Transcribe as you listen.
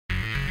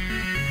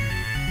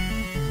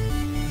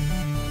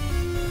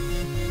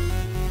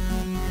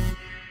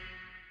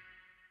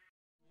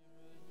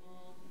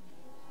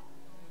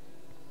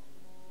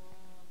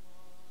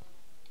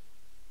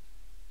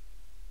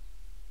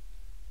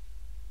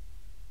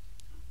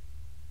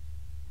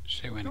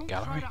See, we're in a Don't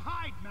gallery. try to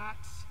hide,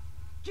 Max.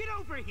 Get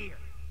over here.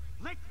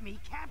 Let me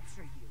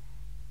capture you.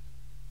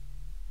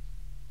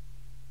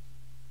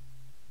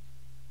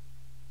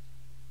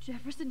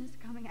 Jefferson is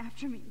coming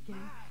after me again.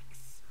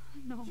 Max,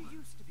 No. you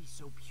used to be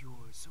so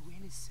pure, so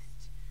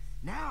innocent.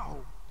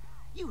 Now,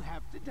 you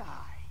have to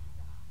die.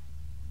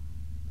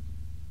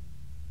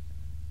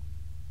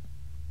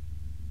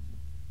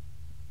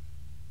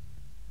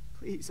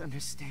 Please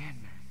understand,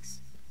 Max.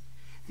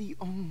 The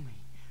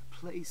only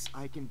place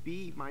I can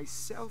be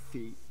myself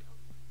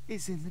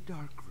is in the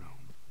dark room.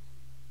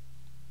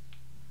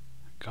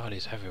 God,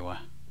 he's everywhere.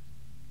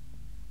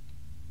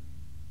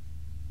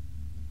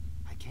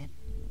 I can't.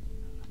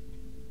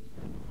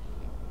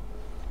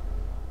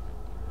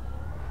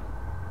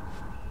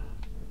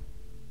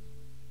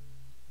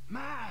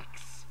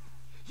 Max!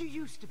 You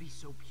used to be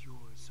so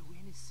pure, so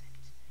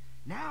innocent.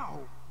 Now,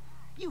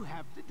 you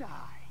have to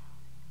die.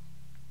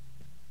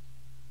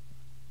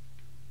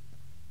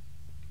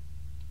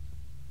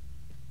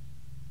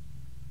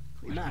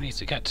 Where do we need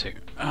to get to?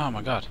 Oh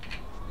my God.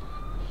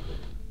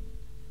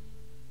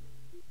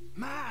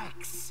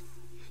 Max!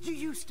 You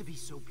used to be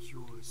so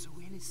pure, so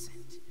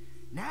innocent.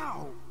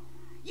 Now,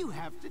 you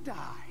have to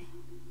die.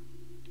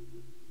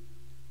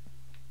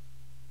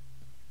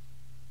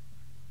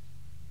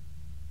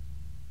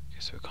 Okay,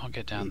 so we can't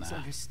get down Please there.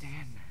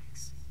 understand,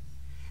 Max.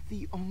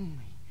 The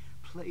only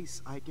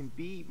place I can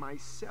be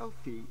myself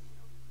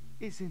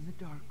is in the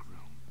dark room.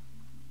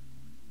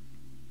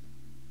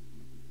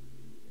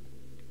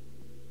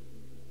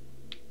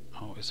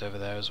 Oh, it's over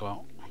there as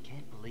well. I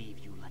can't believe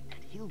you let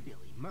that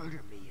hillbilly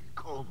murder me in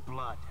cold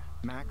blood.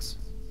 Max?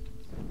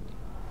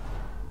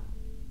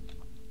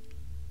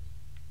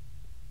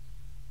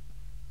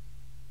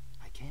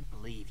 I can't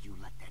believe you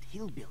let that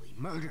hillbilly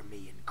murder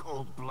me in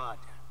cold blood.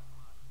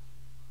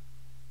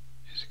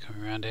 Is it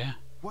coming around here?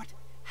 What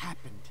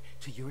happened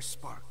to your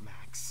spark,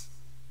 Max?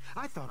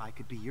 I thought I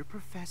could be your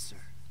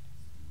professor.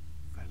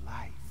 For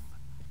life.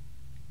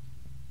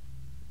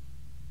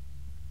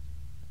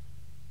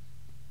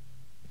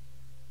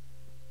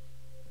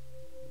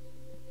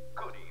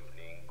 Good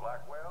evening,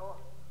 Blackwell.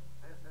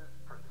 This is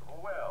Principal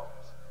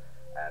Wells,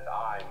 and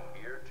I'm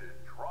here to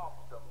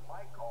drop the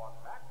mic on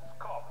Max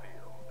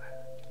Caulfield.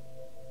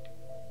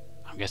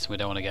 I'm guessing we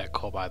don't want to get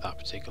caught by that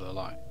particular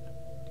light.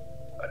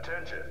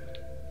 Attention.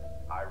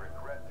 I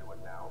regret to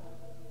announce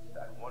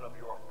that one of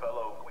your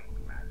fellow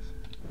wingmats.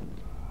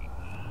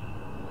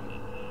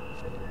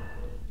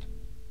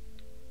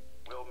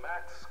 Will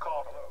Max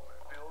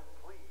Caulfield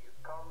please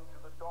come to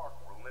the dark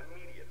room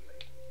immediately?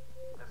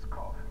 Miss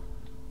Caulfield.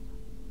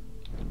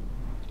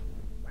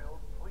 Will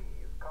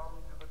please come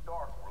to the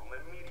dark room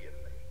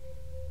immediately.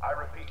 I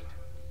repeat,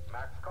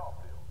 Max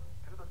Caulfield,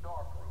 to the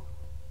dark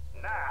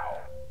room. Now!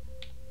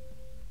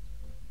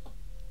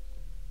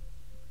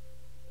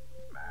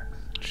 Max.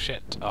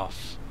 Shit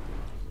off.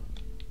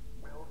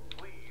 Will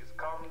please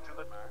come to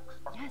the Max.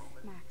 Yes,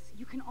 Max.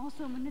 You can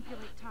also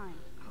manipulate time.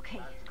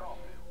 Okay.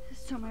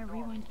 So my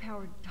rewind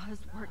power does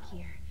work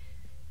here.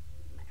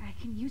 I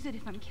can use it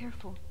if I'm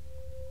careful.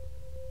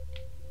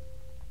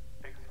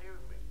 Excuse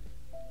me.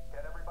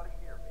 Can everybody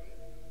hear me?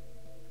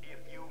 If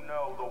you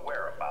know the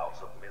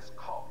whereabouts of Miss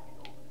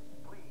Caulfield,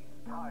 please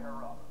tie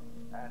her up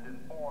and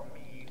inform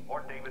me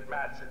or David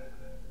Madsen.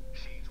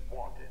 She's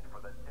wanted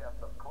for the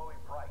death of Chloe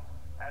Price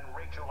and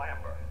Rachel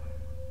Amber.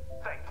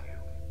 Thank you.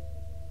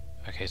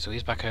 Okay, so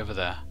he's back over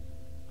there.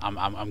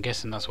 I'm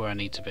guessing that's where I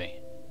need to be.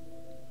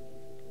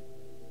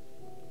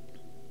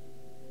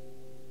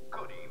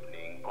 Good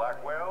evening,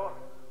 Blackwell.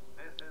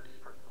 This is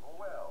Principal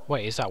Wells.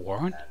 Wait, is that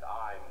Warren? And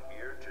I'm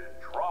here to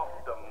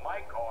drop the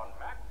mic on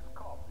Max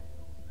Caulfield.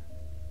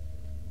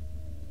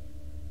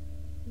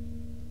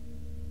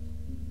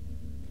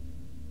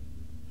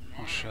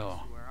 Not sure.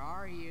 Where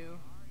are you?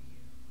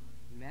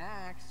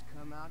 Max,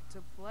 come out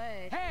to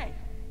play. Hey!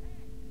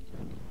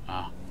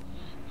 Ah,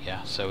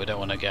 yeah. So we don't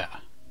want to get.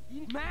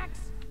 Max!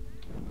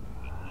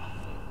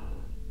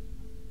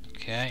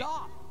 Okay.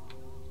 Stop!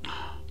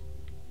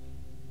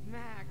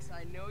 Max,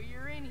 I know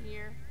you're in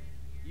here.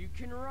 You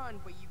can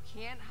run, but you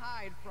can't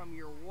hide from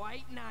your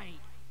white knight.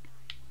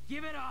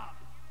 Give it up!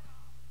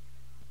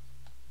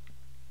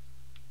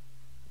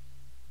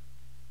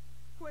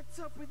 What's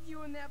up with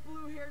you and that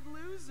blue-haired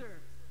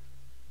loser?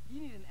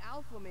 You need an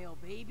alpha male,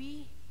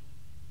 baby.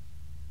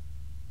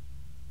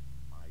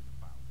 I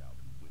found out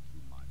and went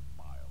through my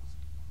files.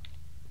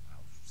 How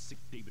sick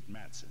David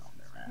Madsen on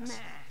their ass.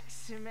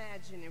 Max,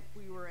 imagine if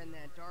we were in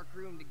that dark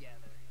room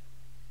together.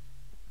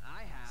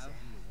 I have.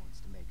 Samuel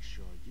wants to make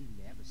sure you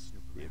never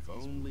snoop around. If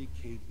only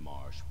Kate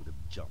Marsh would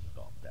have jumped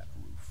off that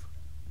roof.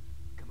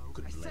 Come over.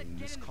 Could I said blame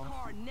get Miss in the car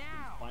Caulfield and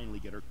now. finally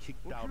get her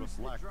kicked We'll out cruise of to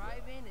the Blackwell.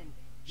 drive-in and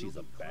She's you'll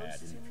a be bad close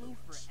to me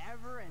influence.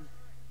 forever, and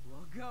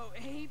we'll go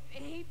ape,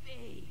 ape,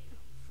 ape.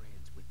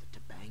 Friends with the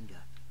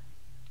Tabanga.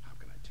 How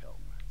can I tell,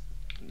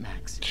 Max?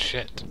 Max.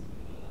 Shit.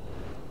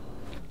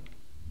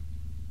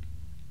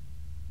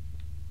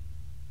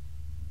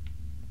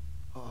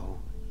 Oh.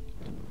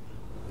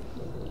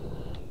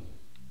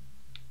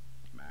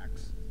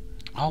 Max?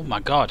 Oh my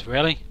God!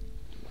 Really?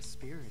 A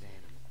spirit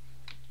animal.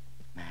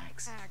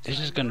 This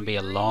is going to be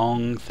a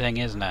long thing,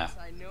 isn't it?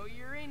 I know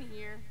you're in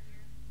here.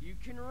 You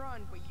can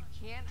run, but you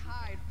can't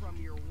hide from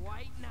your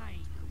white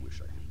knight. I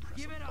wish I could press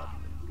Give a it button up.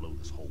 and blow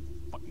this whole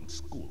fucking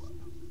school up.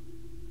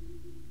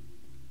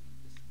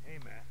 Hey,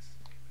 Max.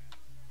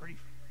 Pretty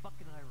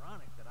fucking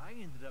ironic that I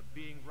ended up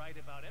being right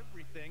about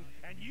everything,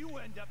 and you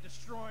end up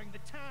destroying the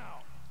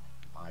town.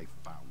 I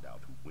found out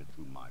who went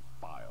through my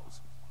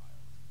files.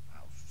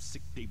 I'll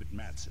sick David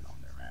Madsen on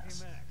their Hey,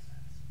 ass. Max.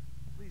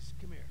 Please,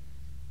 come here.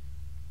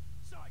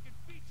 So I can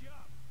beat you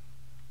up.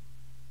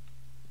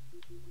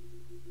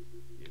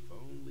 If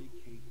only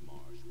Kate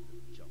Marsh would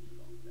have jumped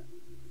off that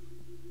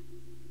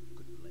roof.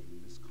 Could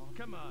blame Miss Coffee.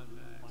 Come on,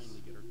 Max.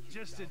 Finally get her kicked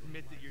Just out of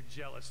admit the that you're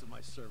jealous of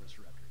my service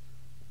record.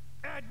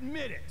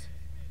 Admit it!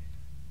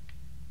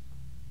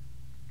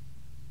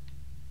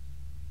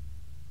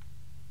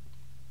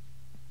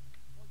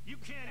 You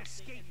can't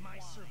escape my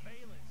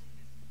surveillance.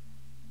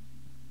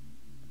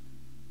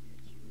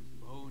 Get your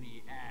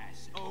bony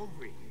ass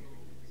over here.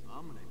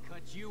 I'm gonna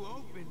cut you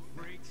open,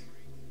 freaks.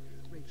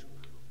 Rachel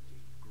not only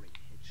gave great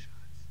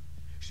headshots,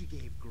 she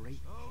gave great...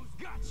 Oh,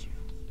 gotcha.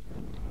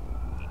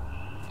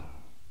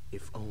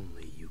 If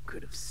only you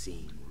could have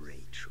seen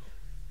Rachel,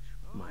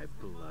 my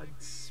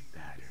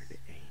blood-spattered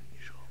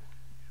angel.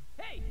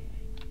 Hey!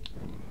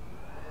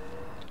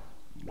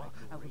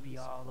 I will be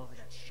all over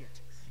that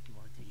shit. You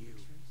wanna take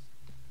pictures?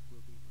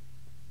 We'll be...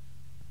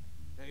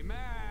 Hey,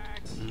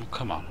 Max! Oh,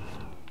 come on.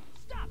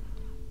 Stop!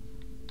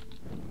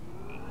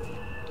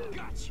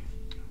 Gotcha!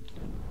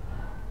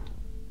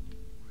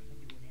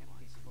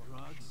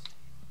 Drugs?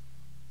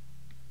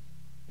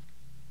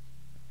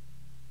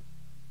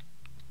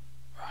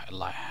 Right, a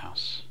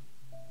lighthouse.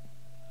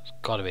 It's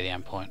got to be the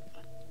end point.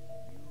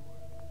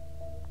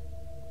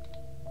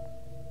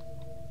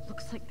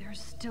 Looks like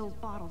there's still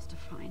bottles to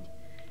find.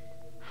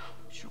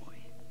 Joy.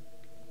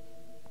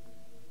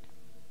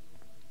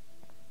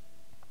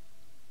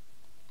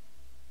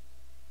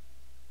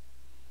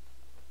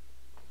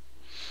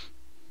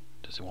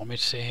 Does it want me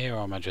to sit here, or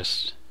am I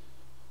just...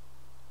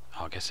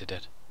 Oh, I guess it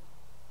did.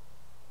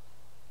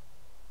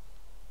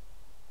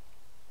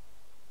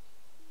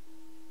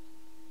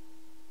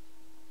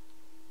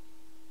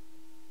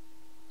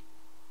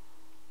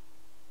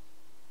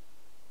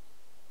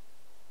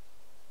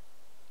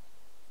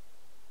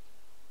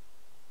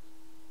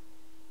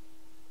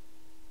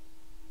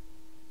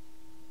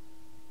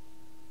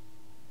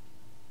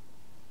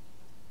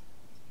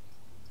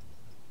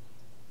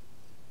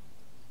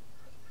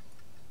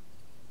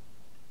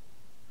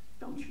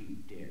 Don't you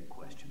dare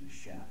question the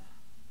chef.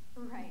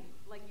 Right,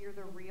 like you're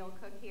the real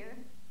cook here?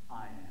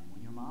 I am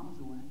when your mom's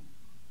away.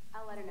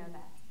 I'll let her know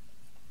that.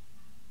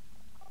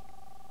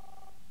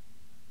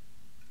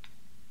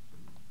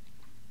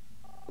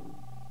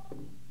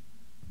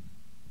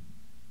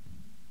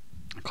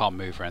 I can't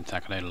move or anything, I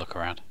can only look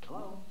around.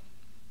 Hello?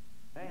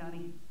 Hey,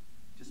 honey.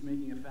 Just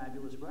making a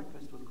fabulous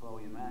breakfast with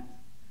Chloe and Max.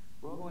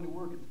 We're all going to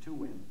work at the Two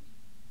Whale.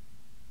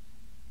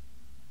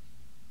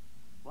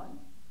 What?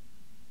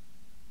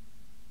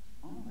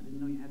 Oh, I didn't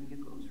know you had to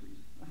get groceries.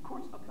 Of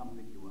course I'll come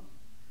pick you up.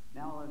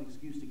 Now I'll have an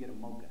excuse to get a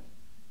mocha.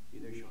 Be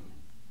there shortly.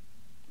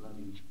 Love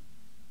you.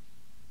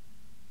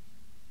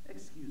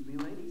 Excuse me,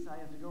 ladies. I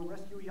have to go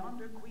rescue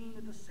yonder queen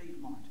at the Safe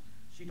Mart.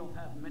 She don't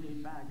have many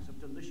bags of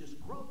delicious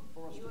grub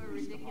for us You to are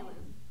feast ridiculous.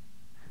 upon.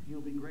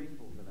 You'll be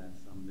grateful for that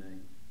someday.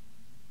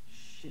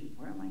 Shit,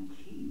 where are my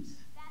keys?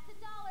 That's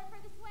 $1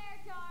 for the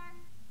swear jar.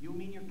 You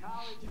mean your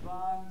college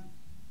fund?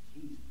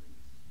 Keys, please.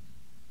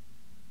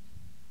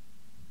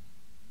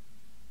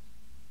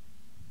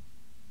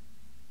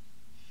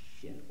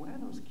 Shit, where are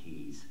those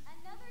keys?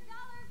 Another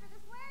 $1 for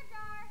the swear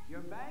jar.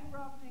 You're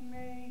bankrupting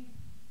me.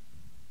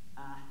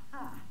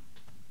 Aha!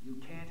 You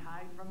can't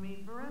hide from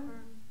me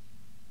forever.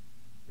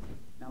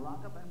 Now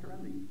lock up after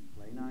I leave.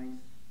 Play nice.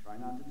 Try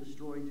not to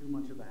destroy too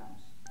much of the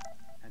house.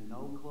 And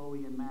no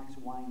Chloe and Max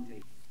wine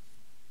taste.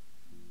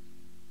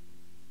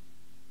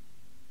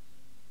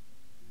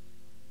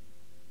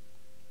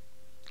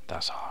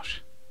 That's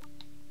harsh.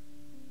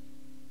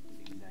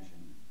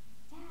 Session.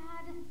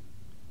 Dad.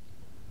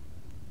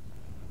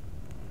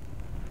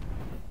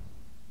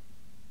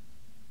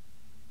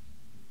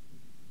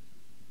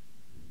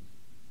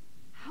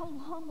 How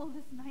long will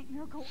this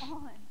nightmare go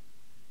on?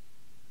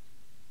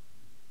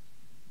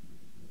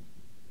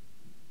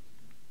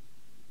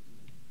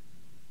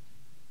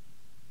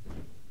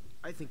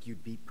 I think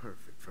you'd be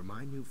perfect for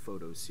my new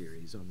photo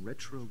series on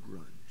retro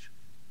grunge.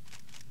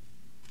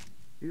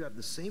 You have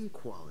the same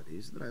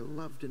qualities that I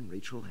loved in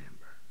Rachel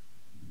Amber,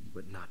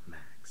 but not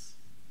Max.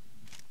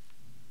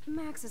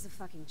 Max is a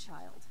fucking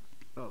child.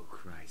 Oh,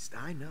 Christ,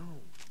 I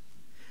know.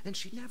 And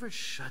she never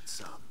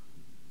shuts up,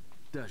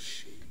 does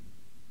she?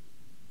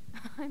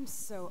 I'm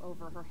so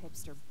over her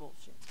hipster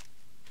bullshit.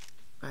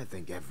 I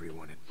think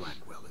everyone at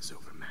Blackwell is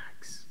over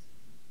Max.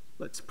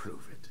 Let's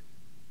prove it.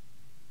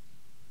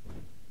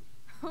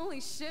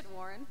 Holy shit,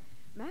 Warren.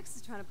 Max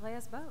is trying to play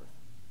us both.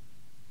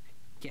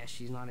 Guess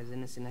she's not as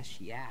innocent as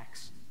she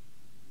acts.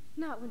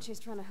 Not when she's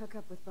trying to hook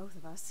up with both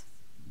of us.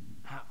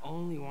 I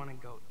only want to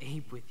go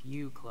ape with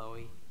you,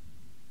 Chloe.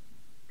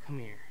 Come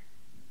here.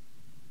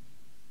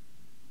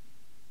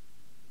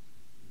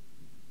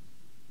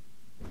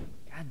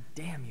 God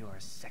damn, you're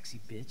a sexy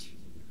bitch.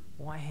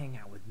 Why hang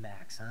out with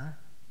Max, huh?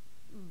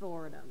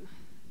 Boredom.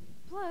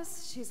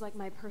 Plus, she's like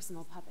my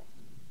personal puppet.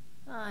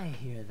 I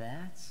hear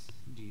that.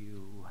 Do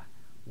you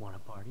want a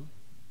party?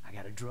 I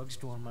got a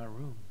drugstore in my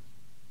room.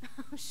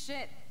 Oh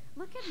shit.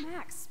 Look at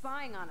Max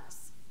spying on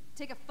us.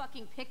 Take a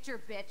fucking picture,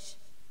 bitch.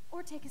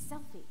 Or take a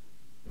selfie.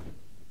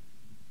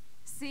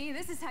 See,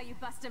 this is how you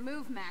bust a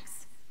move,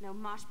 Max. No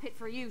mosh pit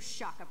for you,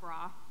 Shaka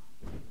Bra.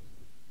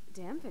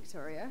 Damn,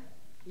 Victoria.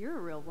 You're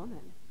a real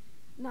woman.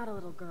 Not a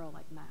little girl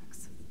like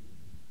Max.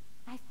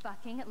 I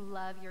fucking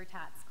love your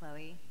tats,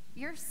 Chloe.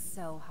 You're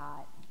so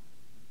hot.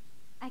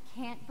 I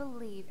can't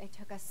believe it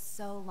took us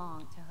so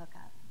long to hook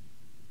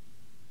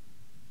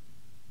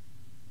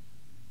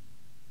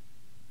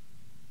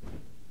up.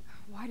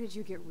 Why did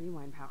you get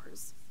rewind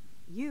powers?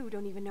 You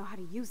don't even know how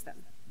to use them.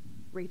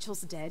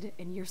 Rachel's dead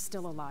and you're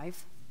still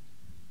alive.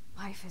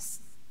 Life is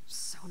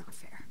so not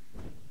fair.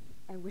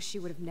 I wish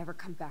you would have never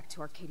come back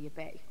to Arcadia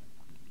Bay.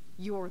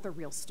 You're the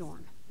real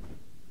Storm.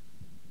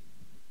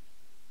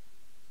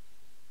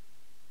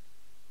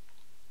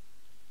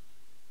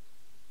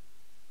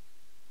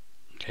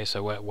 Okay,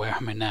 so where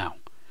am I now?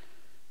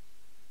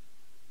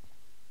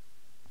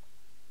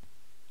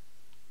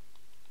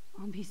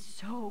 I'll be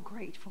so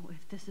grateful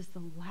if this is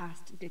the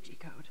last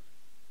digicode.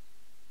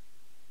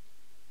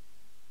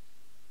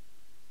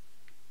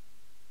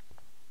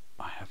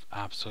 I have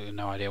absolutely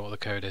no idea what the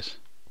code is.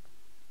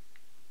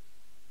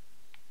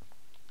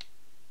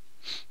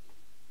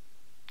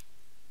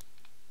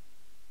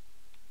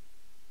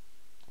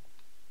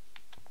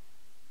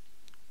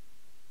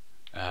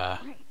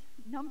 Great.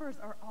 Numbers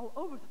are all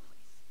over the place.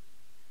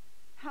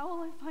 How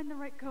will I find the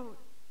right code?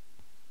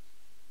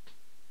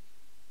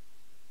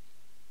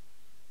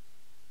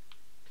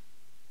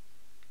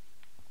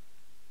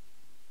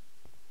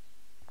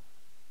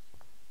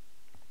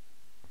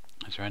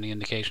 Is there any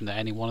indication that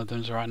any one of them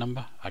is the right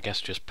number? I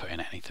guess just put in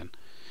anything.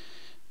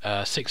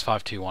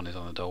 6521 is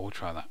on the door. We'll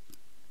try that.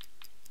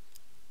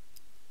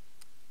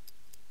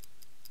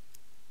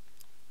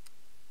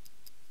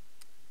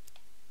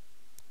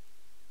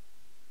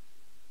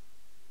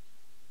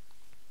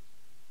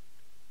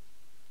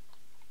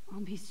 I'll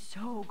be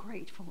so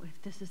grateful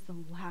if this is the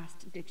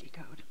last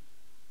digicode.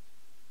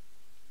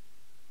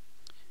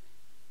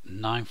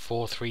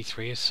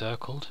 9433 is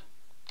circled.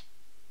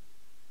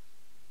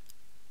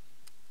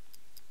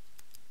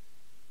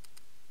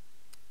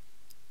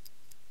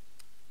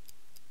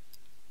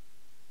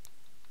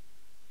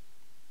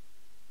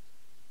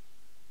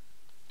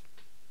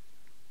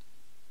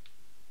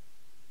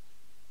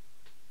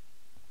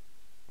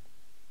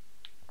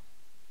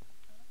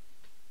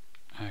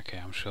 Okay,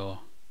 I'm sure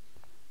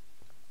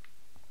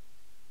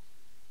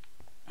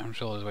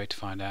there's a way to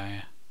find out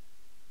here.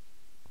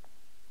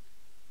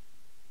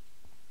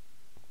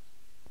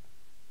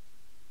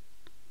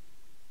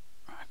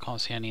 I can't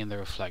see any in the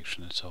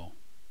reflection at all.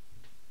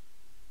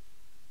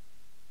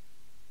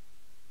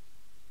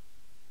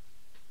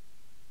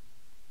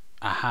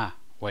 Aha,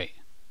 wait.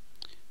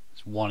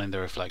 There's one in the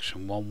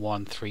reflection.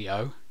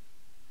 1130.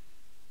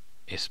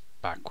 It's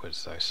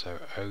backwards though, so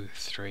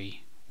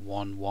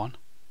 0311.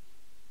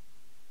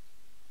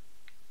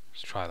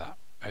 Let's try that.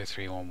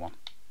 0311.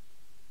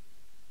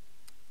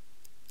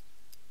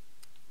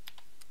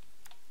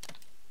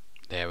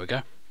 There we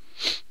go.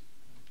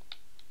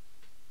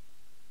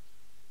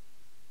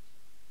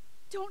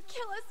 Don't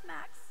kill us,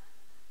 Max!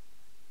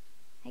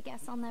 I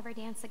guess I'll never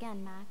dance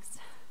again, Max.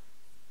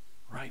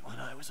 Right when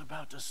I was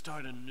about to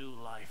start a new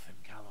life in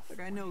California.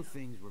 Look, I know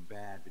things were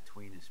bad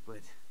between us,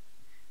 but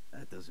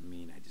that doesn't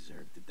mean I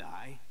deserve to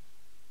die.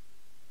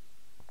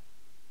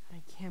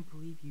 I can't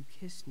believe you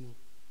kissed me.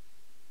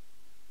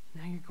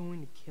 Now you're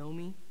going to kill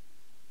me?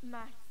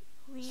 Max,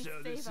 please So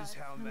save this us. is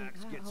how Honey,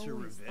 Max gets her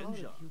revenge I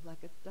always thought on. of you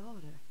like a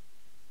daughter.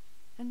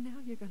 And now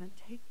you're gonna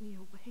take me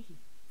away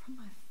from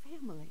my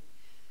family.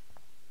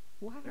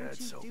 Why would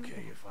That's you do okay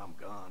that? if I'm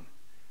gone.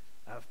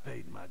 I've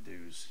paid my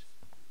dues.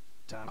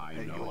 Time to I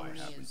pay know I yours.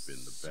 haven't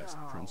been the best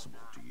principal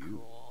to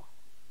you,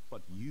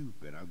 but you've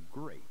been a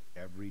great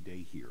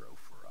everyday hero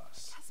for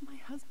us. Has my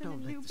husband Don't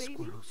and let new the baby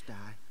squirrels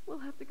die. will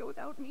have to go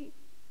without me.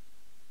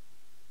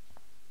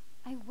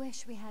 I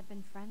wish we had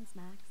been friends,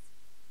 Max.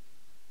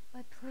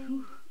 But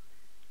please.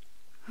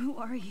 Who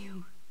are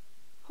you?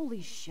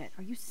 Holy shit,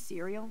 are you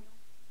serial?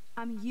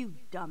 I'm you,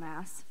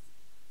 dumbass.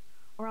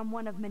 Or I'm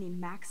one of many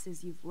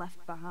Maxes you've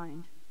left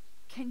behind.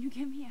 Can you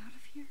get me out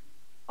of here?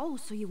 Oh,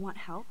 so you want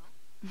help?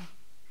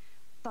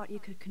 Thought you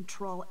could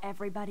control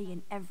everybody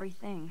and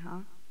everything,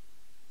 huh?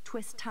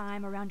 Twist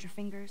time around your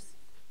fingers?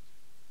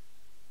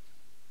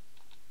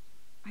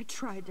 I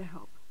tried to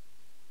help.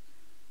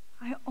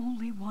 I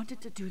only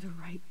wanted to do the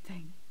right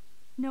thing.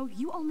 No,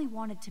 you only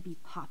wanted to be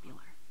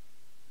popular.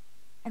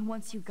 And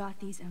once you got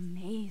these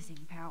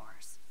amazing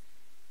powers,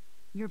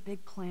 your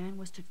big plan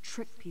was to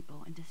trick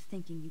people into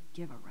thinking you'd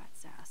give a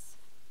rat's ass.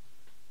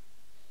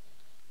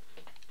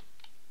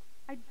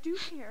 I do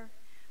care.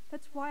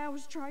 That's why I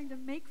was trying to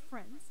make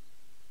friends.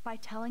 By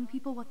telling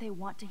people what they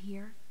want to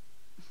hear?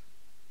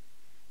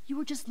 You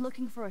were just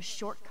looking for a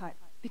shortcut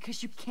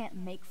Because you can't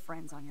make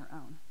friends on your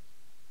own.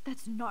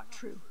 That's not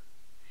true.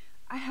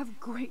 I have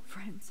great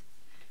friends,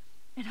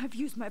 and I've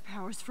used my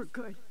powers for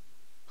good.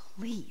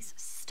 Please,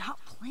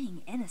 stop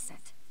playing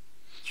innocent.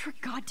 You're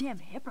a goddamn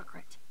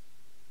hypocrite.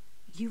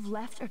 You've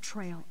left a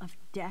trail of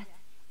death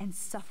and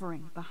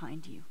suffering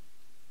behind you.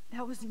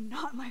 That was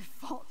not my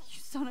fault, you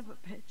son of a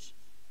bitch.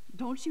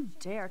 Don't you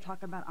dare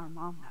talk about our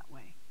mom that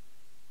way.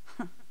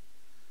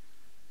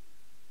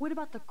 What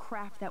about the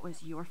crap that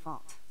was your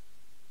fault?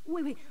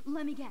 Wait,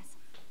 let me guess.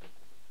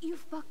 You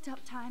fucked up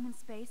time and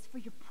space for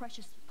your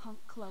precious punk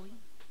Chloe?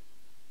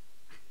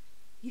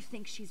 You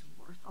think she's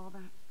worth all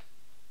that?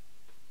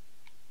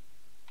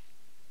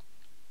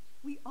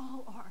 We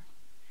all are.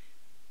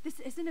 This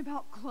isn't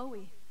about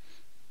Chloe,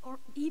 or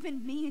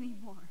even me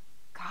anymore.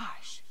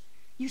 Gosh,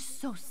 you're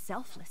so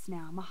selfless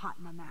now,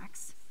 Mahatma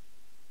Max.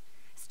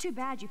 It's too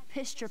bad you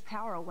pissed your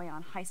power away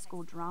on high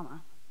school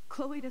drama.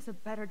 Chloe does a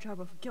better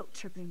job of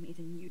guilt-tripping me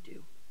than you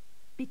do.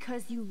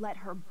 Because you let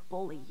her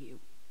bully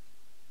you.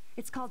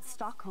 It's called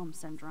Stockholm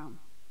Syndrome.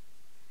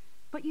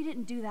 But you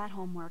didn't do that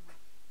homework,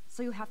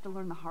 so you'll have to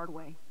learn the hard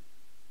way.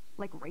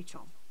 Like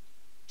Rachel.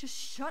 Just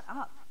shut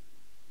up.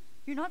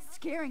 You're not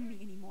scaring me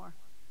anymore.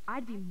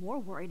 I'd be more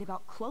worried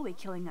about Chloe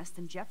killing us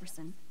than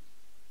Jefferson.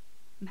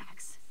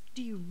 Max,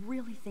 do you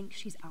really think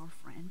she's our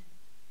friend?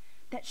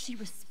 That she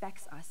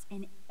respects us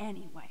in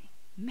any way?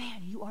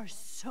 Man, you are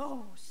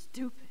so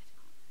stupid.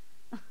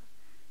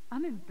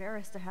 I'm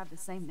embarrassed to have the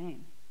same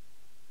name.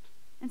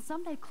 And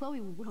someday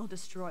Chloe will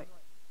destroy...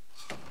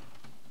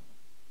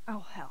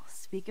 Oh hell,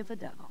 speak of the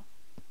devil.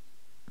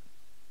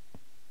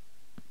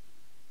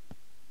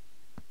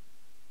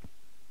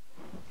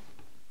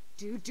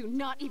 Dude, do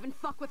not even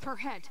fuck with her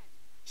head.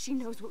 She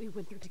knows what we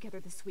went through together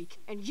this week,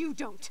 and you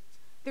don't.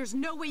 There's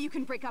no way you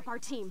can break up our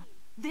team.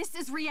 This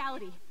is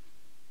reality.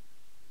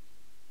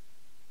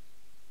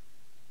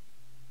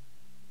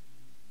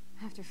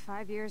 After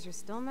 5 years, you're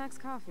still Max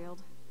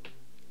Caulfield.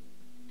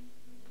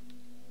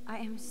 I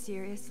am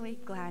seriously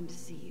glad to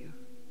see you.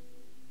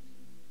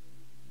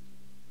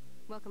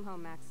 Welcome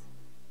home, Max.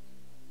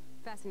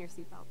 Fasten your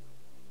seatbelt.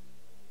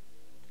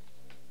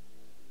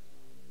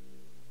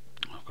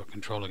 I've got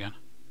control again.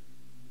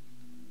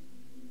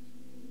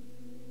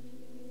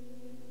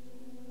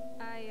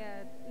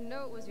 I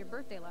know it was your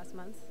birthday last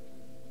month.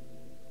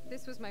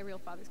 This was my real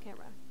father's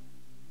camera.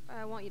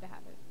 I want you to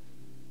have it.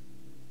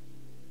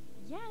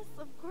 Yes,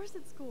 of course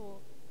it's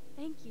cool.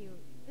 Thank you.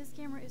 This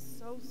camera is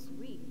so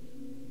sweet.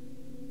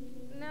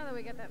 Now that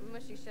we got that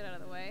mushy shit out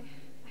of the way,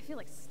 I feel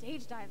like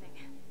stage diving.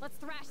 Let's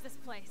thrash this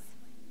place.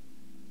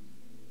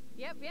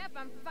 Yep,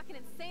 I'm fucking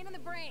insane in the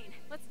brain.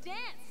 Let's dance.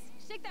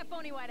 Shake that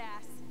bony white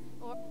ass.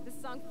 Or this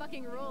song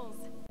fucking rules.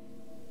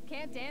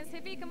 Can't dance,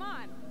 hippie? Come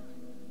on.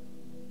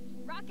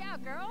 Rock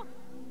out, girl.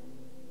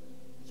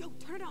 Yo,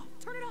 turn it off.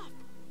 Turn it off.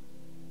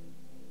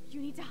 You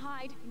need to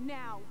hide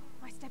now.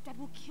 My stepdad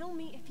will kill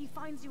me if he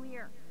finds you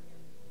here.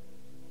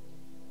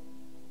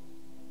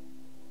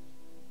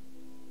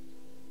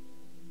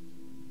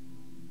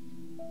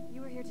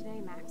 You were here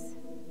today, Max.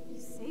 You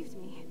saved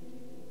me.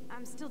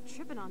 I'm still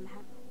tripping on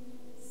that.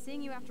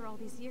 Seeing you after all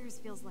these years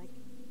feels like...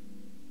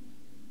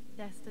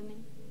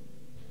 destiny.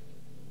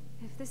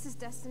 If this is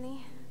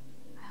destiny,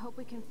 I hope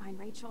we can find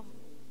Rachel.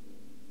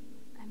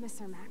 I miss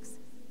her, Max.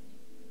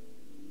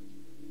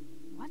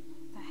 What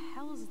the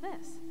hell is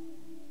this?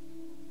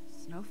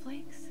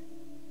 Snowflakes?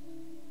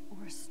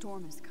 Or a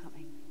storm is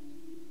coming?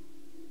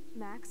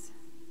 Max,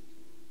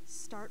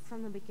 start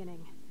from the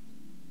beginning.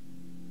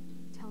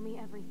 Tell me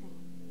everything.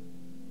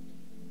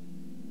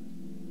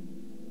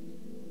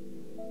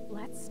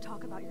 Let's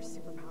talk about your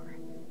superpower.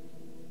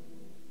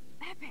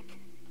 Epic!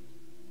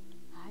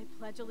 I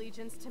pledge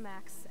allegiance to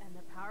Max and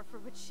the power for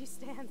which she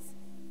stands.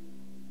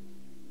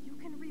 You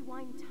can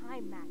rewind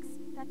time, Max.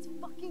 That's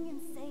fucking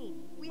insane.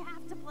 We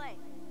have to play.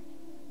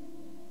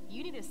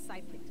 You need a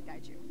sidekick to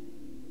guide you.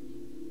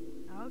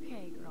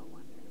 Okay, Girl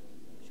Wonder.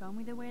 Show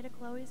me the way to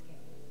Chloe's cave.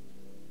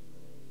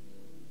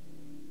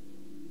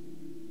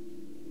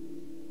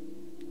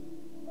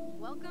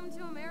 Welcome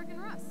to American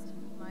Rust,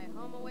 my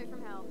home away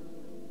from hell.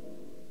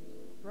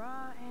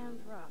 Raw and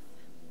rough.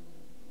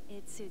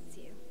 It suits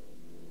you.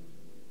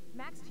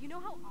 Max, do you know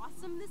how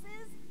awesome this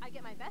is? I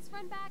get my best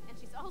friend back, and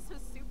she's also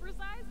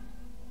supersized.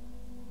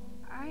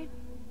 I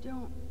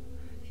don't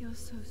feel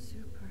so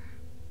super.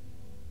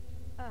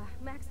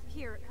 Max,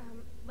 here,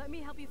 let me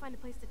help you find a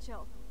place to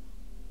chill.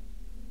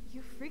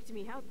 You freaked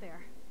me out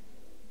there.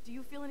 Do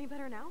you feel any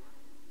better now?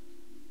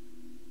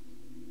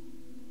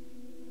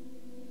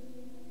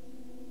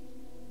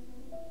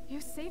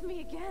 You saved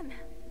me again.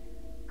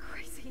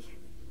 Crazy.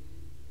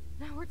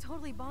 Now we're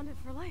totally bonded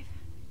for life.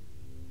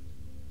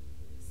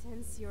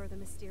 Since you're the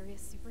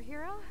mysterious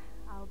superhero,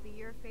 I'll be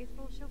your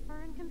faithful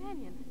chauffeur and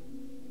companion.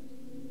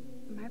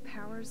 My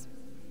powers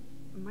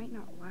might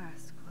not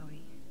last,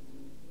 Chloe.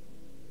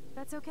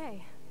 That's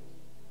okay.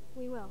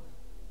 We will.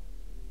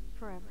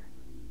 Forever.